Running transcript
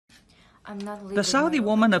The Saudi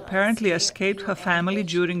woman apparently escaped her family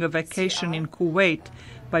during a vacation in Kuwait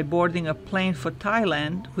by boarding a plane for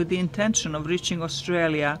Thailand with the intention of reaching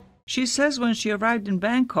Australia. She says when she arrived in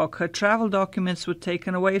Bangkok, her travel documents were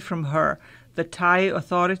taken away from her. The Thai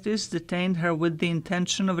authorities detained her with the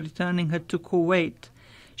intention of returning her to Kuwait.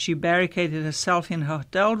 She barricaded herself in her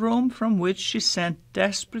hotel room, from which she sent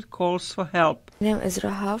desperate calls for help. My name is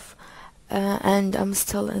Rahaf, and I'm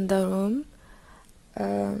still in the room.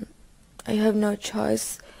 I have no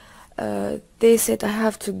choice. They said I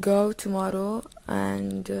have to go tomorrow,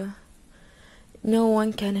 and no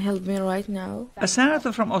one can help me right now. A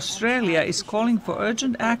senator from Australia is calling for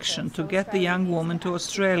urgent action to get the young woman to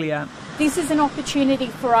Australia. This is an opportunity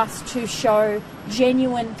for us to show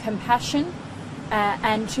genuine compassion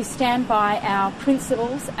and to stand by our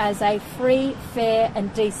principles as a free, fair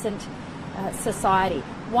and decent society,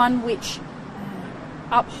 one which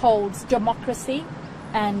upholds democracy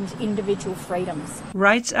and individual freedoms.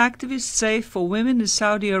 Rights activists say for women in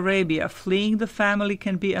Saudi Arabia, fleeing the family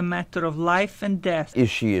can be a matter of life and death. If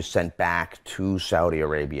she is sent back to Saudi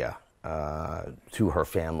Arabia, to her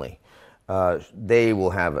family, they will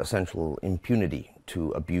have essential impunity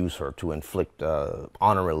to abuse her, to inflict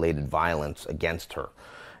honor-related violence against her.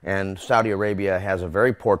 And Saudi Arabia has a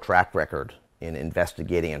very poor track record in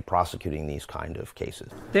investigating and prosecuting these kind of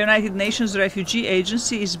cases. The United Nations Refugee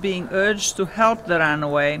Agency is being urged to help the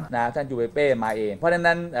runaway. Today,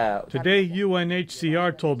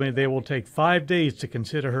 UNHCR told me they will take 5 days to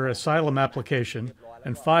consider her asylum application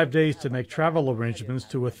and 5 days to make travel arrangements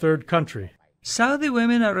to a third country. Saudi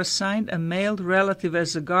women are assigned a male relative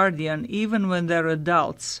as a guardian even when they're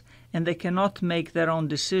adults, and they cannot make their own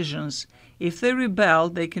decisions. If they rebel,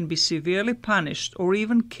 they can be severely punished or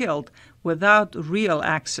even killed without real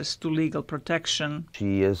access to legal protection.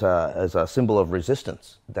 She is a symbol of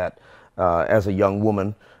resistance, that as a young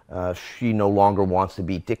woman, she no longer wants to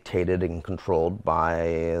be dictated and controlled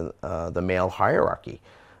by the male hierarchy.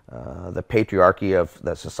 The patriarchy of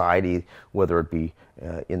the society, whether it be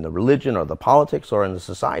in the religion or the politics or in the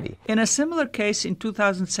society. In a similar case in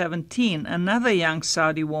 2017, another young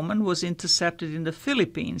Saudi woman was intercepted in the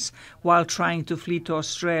Philippines while trying to flee to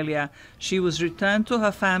Australia. She was returned to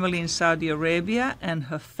her family in Saudi Arabia, and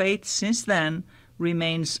her fate since then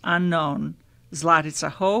remains unknown. Zlatica,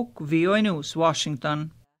 Hoke, VOA News,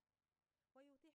 Washington.